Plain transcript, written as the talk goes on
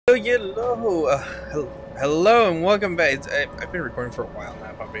Hello, hello, and welcome back. I've been recording for a while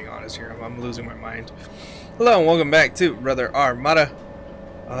now, if I'm being honest here. I'm losing my mind. Hello, and welcome back to Rada Armada.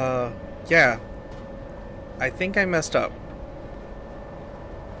 Yeah. I think I messed up.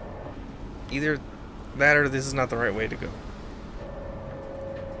 Either that or this is not the right way to go.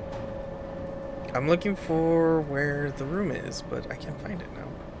 I'm looking for where the room is, but I can't find it now.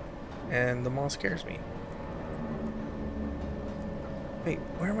 And the mall scares me. Wait,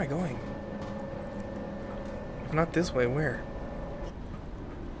 where am I going? If not this way, where?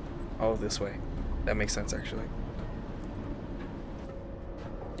 Oh, this way. That makes sense, actually.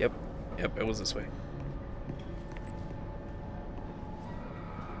 Yep, it was this way.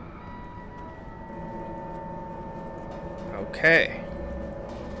 Okay.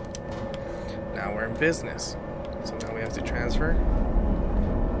 Now we're in business. So now we have to transfer.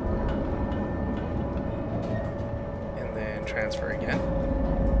 And then transfer again.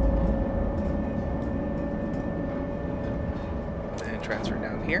 And then transfer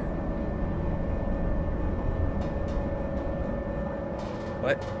down here.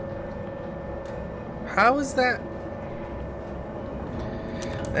 What? How is that?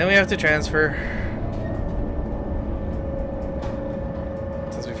 Then we have to transfer.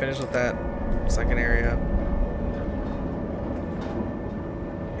 Since we finished with that second area.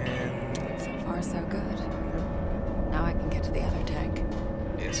 And so far so good. Now I can get to the other tank.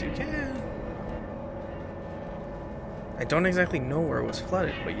 Yes, you can. I don't exactly know where it was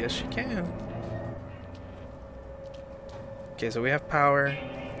flooded, but yes, you can. Okay, so we have power.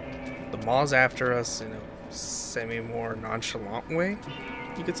 The mall's after us in a semi-more nonchalant way,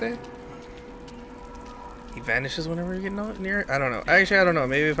 you could say. He vanishes whenever you get near it? I don't know. Actually, I don't know.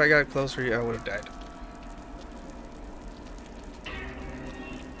 Maybe if I got closer, I would have died.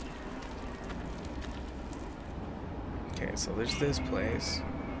 Okay, so there's this place.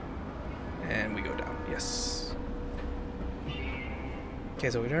 And we go down. Yes. Okay,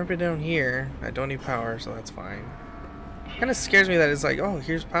 so we've never been down here. I don't need power, so that's fine. Kind of scares me that it's like, oh,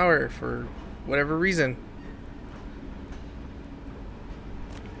 here's power for whatever reason.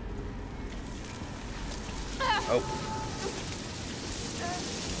 Oh.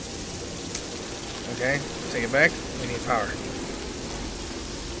 Okay, take it back. We need power.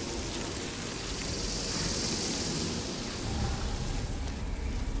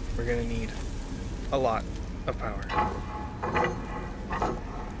 We're gonna need a lot of power.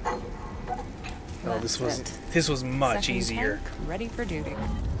 Oh, this was much easier. Tank ready for duty.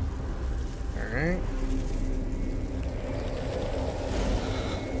 Alright.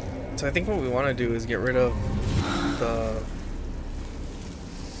 So I think what we want to do is get rid of the...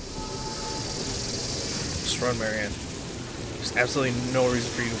 Just run, Marianne. There's absolutely no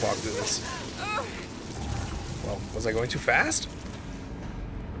reason for you to walk through this. Well, was I going too fast?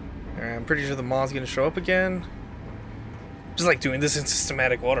 Alright, I'm pretty sure the mall's gonna show up again. Just like doing this in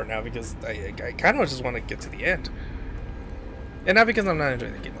systematic order now because I kind of just want to get to the end. And not because I'm not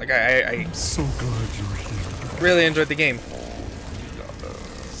enjoying the game. Like, I'm so glad you're here. Really enjoyed the game.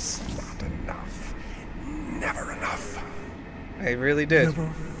 It's not enough. Never enough. I really did. Never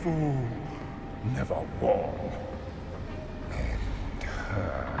full. Never warm. And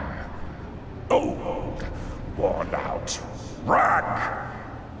her. Old. Worn out. Rag.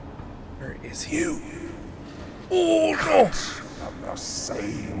 Where is he? You. Oh no! Of the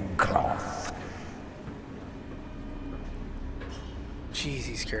same cloth. Jeez,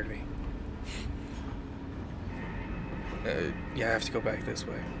 he scared me. Yeah, I have to go back this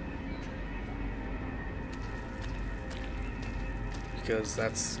way. Because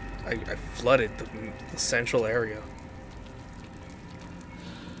that's... I flooded the central area.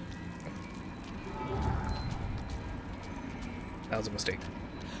 That was a mistake.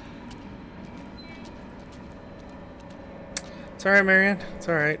 It's alright, Marianne. It's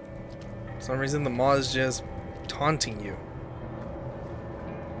alright. For some reason, the mall is just taunting you.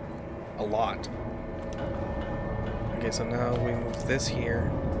 A lot. Okay, so now we move this here.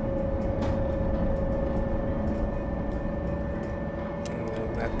 And we'll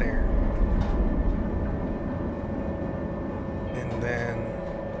move that there. And then...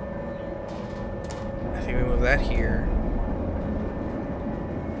 I think we move that here.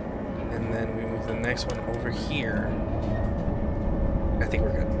 And then we move the next one over here. I think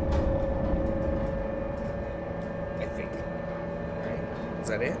we're good. I think. Alright. Is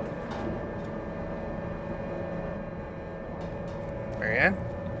that it? Marianne?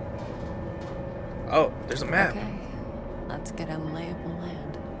 Oh, there's a map. Okay, let's get a lay of the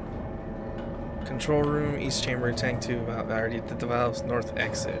land. Control room, east chamber, tank 2. I already did the valves, north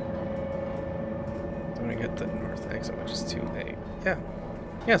exit. So I'm gonna get the north exit, which is 2A. Yeah.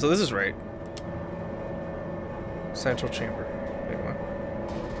 Yeah, so this is right. Central chamber. Wait, what?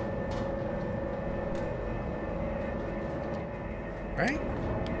 Right?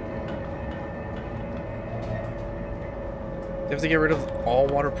 You have to get rid of all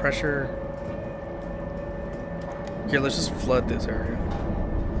water pressure. Here, let's just flood this area.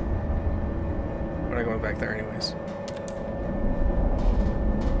 We're not going back there anyways.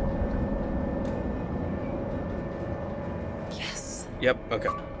 Yes. Yep, okay.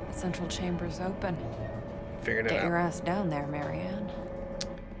 The central chamber's open. Figured it Get out. your ass down there, Marianne.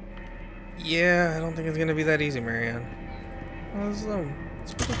 Yeah, I don't think it's gonna be that easy, Marianne. Well,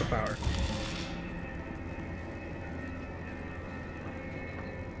 let's put up the power.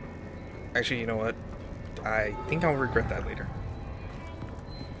 Actually, you know what? I think I'll regret that later.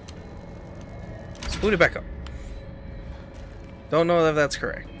 Let's boot it back up. Don't know if that's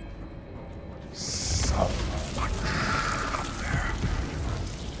correct. So much out there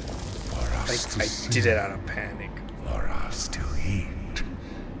for us to I see, did it out of panic. for us to eat,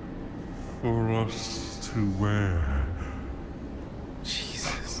 for us to wear.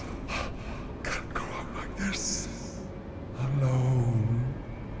 Jesus. Can't go on like this, alone,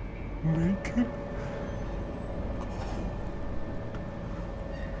 naked.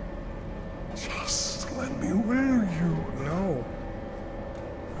 Just let me wear you. No.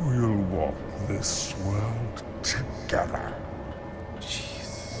 We'll walk this world together.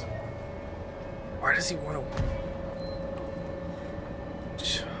 Jesus. Why does he want to...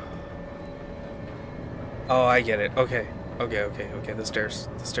 Oh, I get it. Okay. Okay. The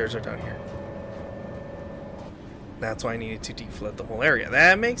stairs are down here. That's why I needed to deflood the whole area.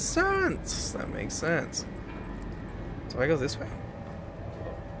 That makes sense. That makes sense. So I go this way?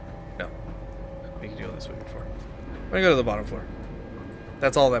 No. We can go this way before. I'm gonna go to the bottom floor.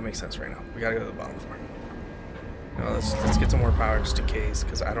 That's all that makes sense right now. We gotta go to the bottom floor. No, let's get some more power just in case,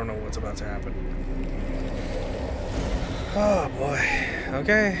 because I don't know what's about to happen. Oh boy.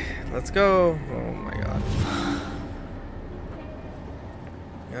 Okay, let's go. Oh my god.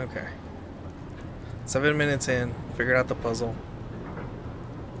 Okay. 7 minutes in, figured out the puzzle.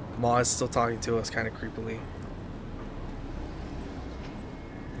 Ma is still talking to us kind of creepily.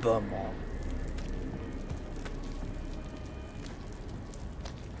 The mom.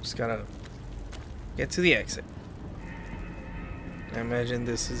 Just gotta get to the exit. I imagine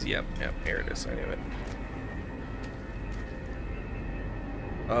this is, yep, here it is. I knew it.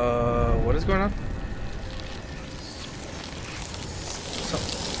 What is going on?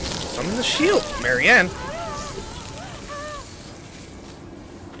 Summon the shield, Marianne.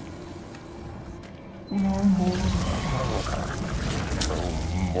 No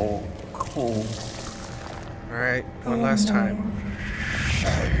more cold. Alright, one last time.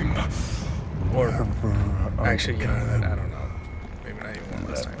 Shame. Or, Never actually, you know what? again. I don't know. Maybe not even one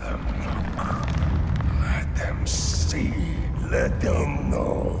last time. Let them see. Let them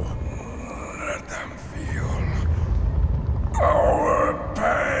know. Let them feel our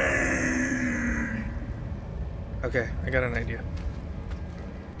pain. Okay, I got an idea.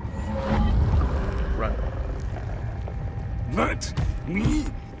 Run. Let me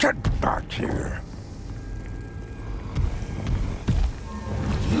get back here.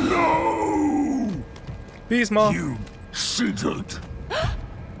 No! Peace, Ma. You cheated.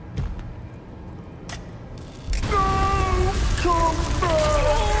 No! Come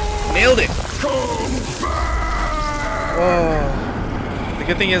back! Nailed it. Come back! Oh. The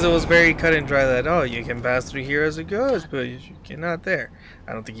good thing is it was very cut and dry that, oh, you can pass through here as it goes, but you cannot there.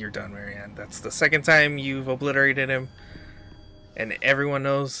 I don't think you're done, Marianne. That's the second time you've obliterated him. And everyone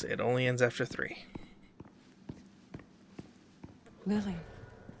knows it only ends after 3. Lily.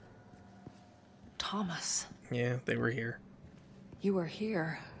 Thomas. Yeah, they were here. You were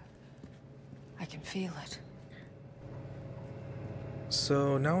here. I can feel it.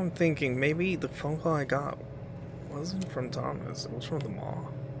 So now I'm thinking maybe the phone call I got wasn't from Thomas, it was from the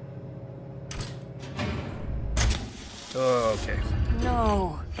mall. Oh, okay.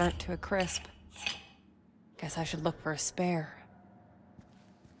 No. Burnt to a crisp. Guess I should look for a spare.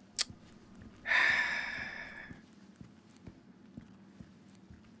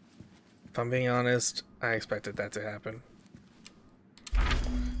 If I'm being honest, I expected that to happen.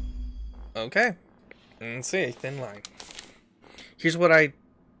 Okay. Let's see, thin line. Here's what I...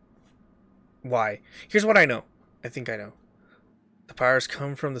 Why? Here's what I know. I think I know. The powers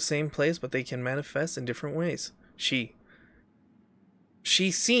come from the same place, but they can manifest in different ways. She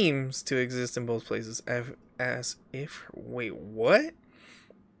seems to exist in both places, as if... Wait, what?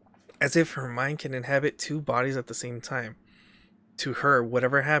 As if her mind can inhabit 2 bodies at the same time. To her,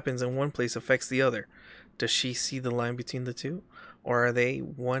 whatever happens in one place affects the other. Does she see the line between the two? Or are they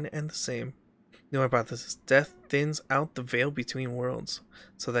one and the same? New hypothesis. Death thins out the veil between worlds,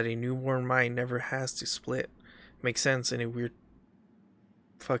 so that a newborn mind never has to split. Makes sense in a weird,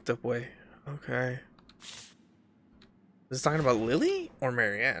 fucked up way. Okay. Is this talking about Lily or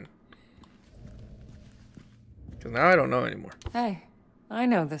Marianne? Because now I don't know anymore. Hey, I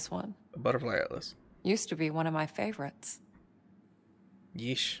know this one. A butterfly atlas. Used to be one of my favorites.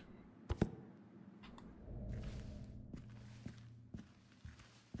 Yeesh.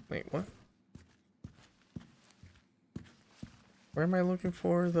 Wait, what? Where am I looking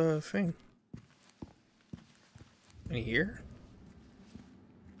for the thing? In here?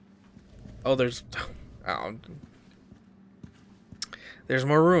 Oh, there's... Oh, there's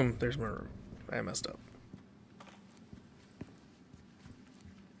more room. There's more room. I messed up.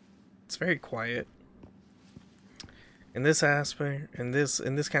 It's very quiet. In this aspect, in this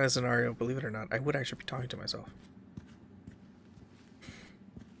kind of scenario, believe it or not, I would actually be talking to myself.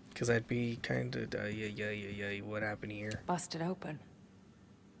 Because I'd be kind of, yeah, what happened here? Busted open.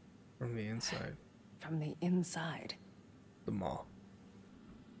 From the inside. From the inside. The mall.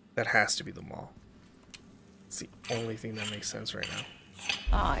 That has to be the mall. It's the only thing that makes sense right now.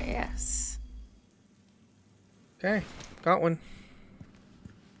 Ah, yes. Okay, got one.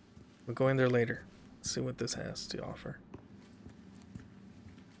 We'll go in there later. See what this has to offer.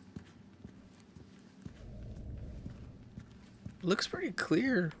 Looks pretty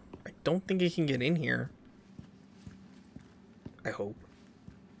clear. I don't think it can get in here. I hope.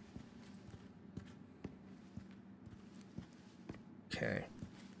 Okay.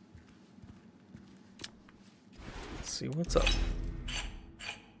 Let's see what's up.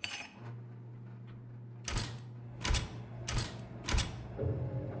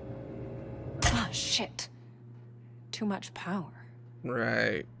 Ah, shit. Too much power.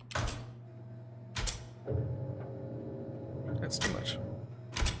 Right. That's too much.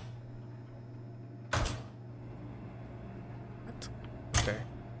 What? Okay.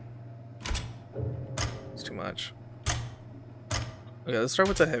 It's too much. Okay, let's start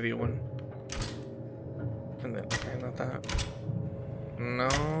with the heavy one. And then, okay, not that. No.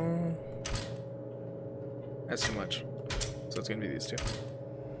 That's too much. So it's gonna be these two.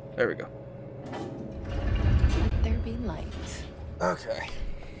 There we go. Let there be light. Okay.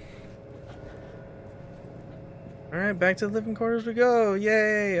 Alright, back to the living quarters we go.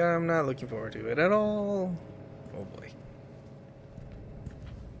 Yay! I'm not looking forward to it at all. Oh boy.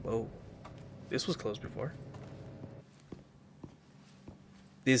 Whoa. This was closed before.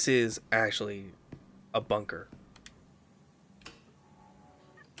 This is actually a bunker.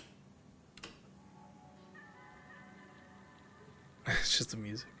 It's just the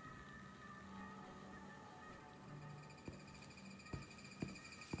music.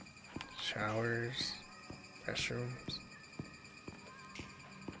 Showers, restrooms.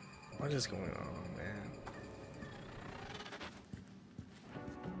 What is going on, man?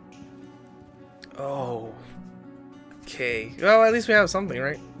 Oh. Okay. Well, at least we have something,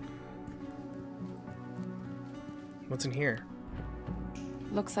 right? What's in here?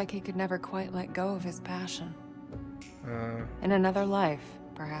 Looks like he could never quite let go of his passion. Uh, In another life,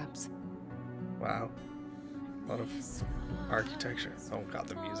 perhaps. wow. A lot of architecture. Oh god,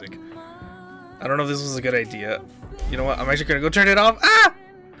 the music. I don't know if this was a good idea. You know what? I'm actually gonna go turn it off. Ah!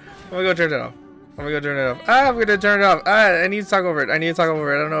 I'm gonna go turn it off. I'm gonna go turn it off. Ah, I'm gonna turn it off. Ah, I need to talk over it. I need to talk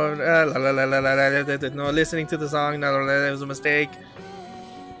over it. I don't know. No, listening to the song. No, that was a mistake.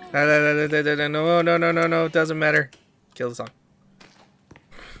 No, it doesn't matter. Kill the song.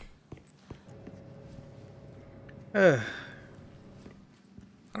 I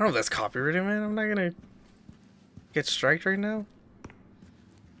don't know if that's copyrighted, man. I'm not gonna get striked right now.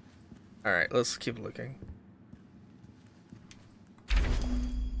 Alright, let's keep looking.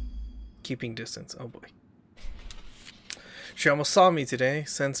 Keeping distance. Oh boy. She almost saw me today.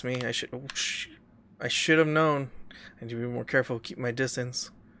 Sensed me. I should have known. I need to be more careful. Keep my distance.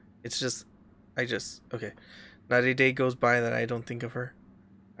 It's just... Okay. Not a day goes by that I don't think of her.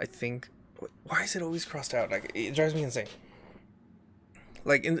 I think... Why is it always crossed out? Like, it drives me insane.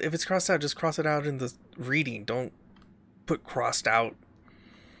 Like, if it's crossed out, just cross it out in the reading. Don't put crossed out.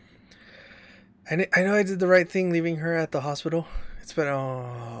 I know I did the right thing leaving her at the hospital. It's better.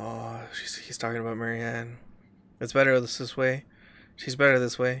 Oh, he's talking about Marianne. It's better this way. She's better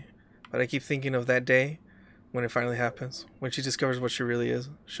this way. But I keep thinking of that day when it finally happens. When she discovers what she really is,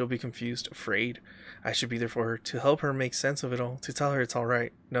 she'll be confused, afraid. I should be there for her, to help her make sense of it all, to tell her it's all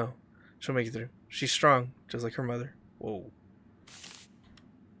right. No, she'll make it through. She's strong, just like her mother. Whoa.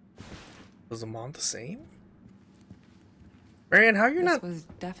 Was the mom the same? Marianne, how you're This not was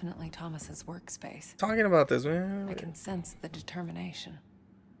definitely Thomas's workspace. talking about this, man? I can sense the determination.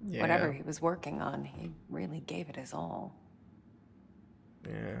 Yeah. Whatever he was working on, he really gave it his all.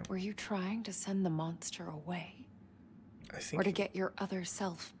 Yeah. Were you trying to send the monster away? I think Or to get your other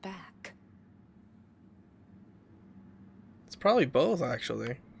self back? it's probably both,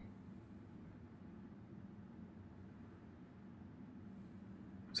 actually.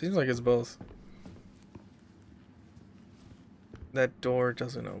 Seems like it's both. That door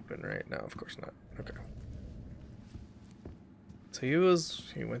doesn't open right now. Of course not. Okay. So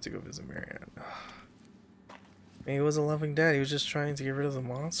he went to go visit Marianne. He was a loving dad. He was just trying to get rid of the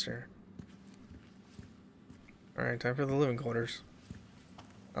monster. Alright, time for the living quarters.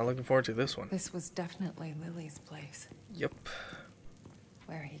 I'm looking forward to this one. This was definitely Lily's place. Yep.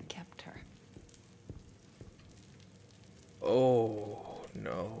 Where he kept her. Oh,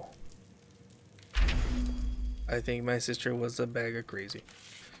 no. I think my sister was a bag of crazy.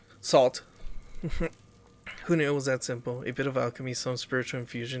 Salt. Who knew it was that simple? A bit of alchemy, some spiritual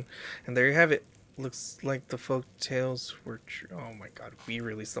infusion, and there you have it. Looks like the folk tales were true. Oh my god, we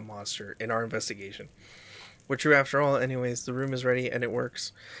released the monster in our investigation. We're true after all. Anyways, the room is ready and it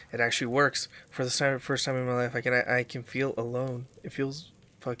works. It actually works. For the first time in my life, I can feel alone. It feels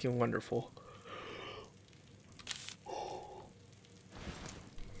fucking wonderful.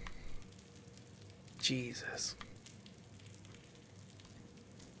 Jesus.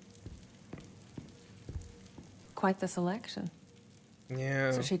 Quite the selection.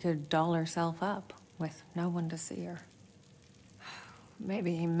 Yeah. So she could doll herself up with no one to see her.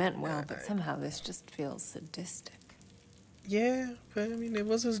 Maybe he meant well, but somehow this just feels sadistic. Yeah, but I mean, it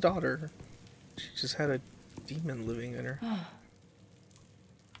was his daughter. She just had a demon living in her.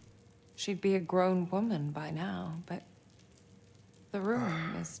 She'd be a grown woman by now, but the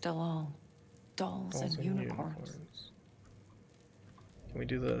room is still all dolls and unicorns. Can we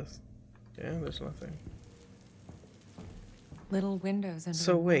do this? Yeah, there's nothing. Little windows into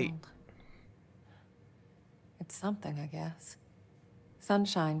So the wait. world. It's something, I guess.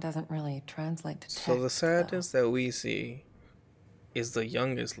 Sunshine doesn't really translate to text. So the sadness that we see is the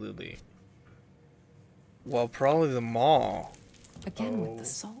youngest Lily. Well, probably the maw. Again with the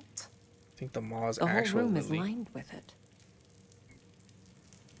salt. I think the maw is The whole actual room Lily. is lined with it.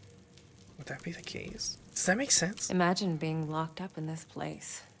 Would that be the case? Does that make sense? Imagine being locked up in this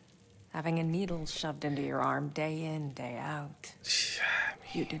place. Having a needle shoved into your arm day in, day out.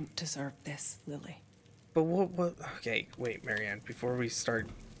 You didn't deserve this, Lily. But what? Okay, wait, Marianne. Before we start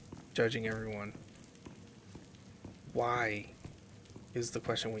judging everyone, why is the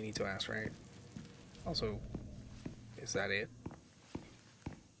question we need to ask, right? Also, is that it?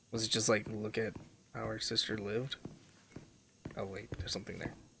 Was it just like, look at how our sister lived? Oh wait, there's something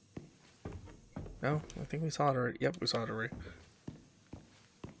there. No, I think we saw it already. Yep, we saw it already.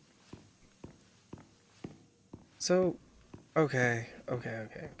 So, okay.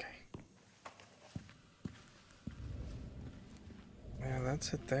 Yeah,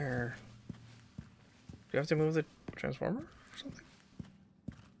 that's it there. Do you have to move the transformer or something?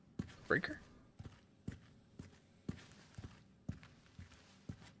 Breaker?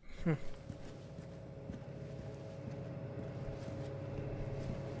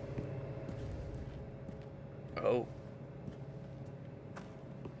 Oh.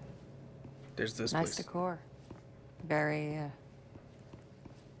 There's this Nice place. decor. Very,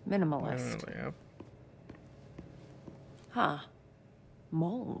 minimalist. Yep. Huh.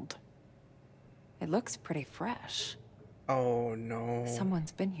 Mold. It looks pretty fresh. Oh no.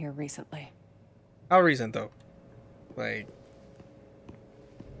 Someone's been here recently. How recent though? Like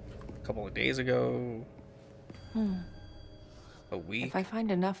a couple of days ago? A week? If I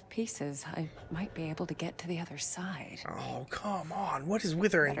find enough pieces, I might be able to get to the other side. Oh, come on. What is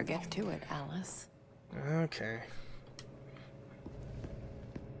with her? Better get to it, Alice. Okay.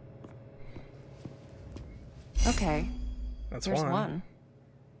 Okay. That's Here's one. one.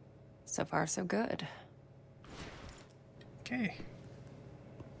 So far, so good. Okay.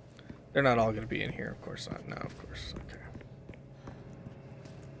 They're not all going to be in here, of course not. No, of course. Okay.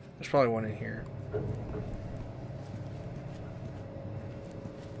 There's probably one in here.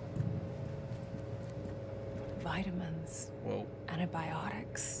 Vitamins. Whoa.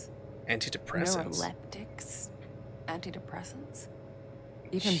 Antibiotics. Antidepressants. Neuroleptics. Antidepressants.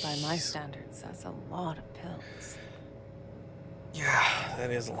 Even by my standards, that's a lot of pills. Yeah, that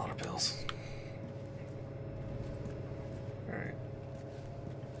is a lot of pills. Alright.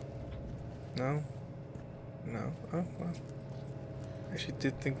 No? No? Oh, well. I actually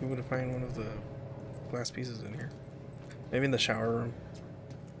did think we would have found one of the glass pieces in here. Maybe in the shower room.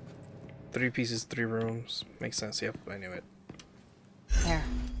 3 pieces, 3 rooms. Makes sense. Yep, I knew it.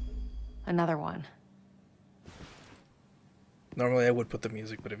 Another one. Normally I would put the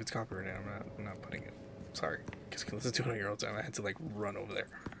music, but if it's copyrighted, I'm not putting it. Sorry. Because it's a 200-year-old time. I had to, like, run over there.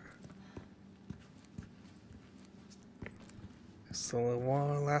 So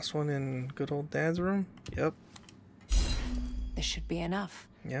the last one in good old Dad's room? Yep. This should be enough.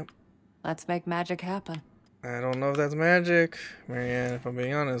 Yep. Let's make magic happen. I don't know if that's magic, Marianne, if I'm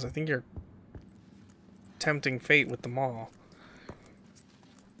being honest. I think you're tempting fate with the mall.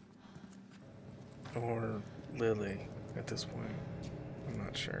 Or Lily at this point. I'm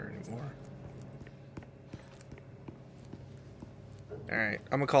not sure anymore. Alright,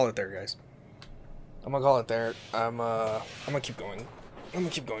 I'm gonna call it there, guys. I'm gonna call it there. I'm gonna keep going. I'm gonna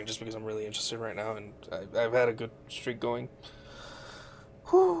keep going just because I'm really interested right now, and I've had a good streak going.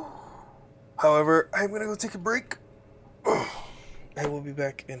 Whew. However, I'm gonna go take a break. I will be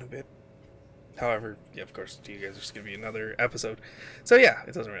back in a bit. However, yeah, of course, you guys are just gonna be another episode. So yeah,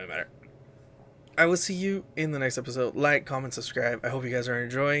 it doesn't really matter. I will see you in the next episode. Like, comment, subscribe. I hope you guys are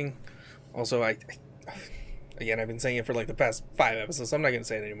enjoying. Also, again, I've been saying it for like the past 5 episodes, so I'm not gonna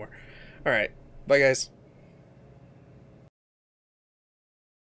say it anymore. Alright, bye guys.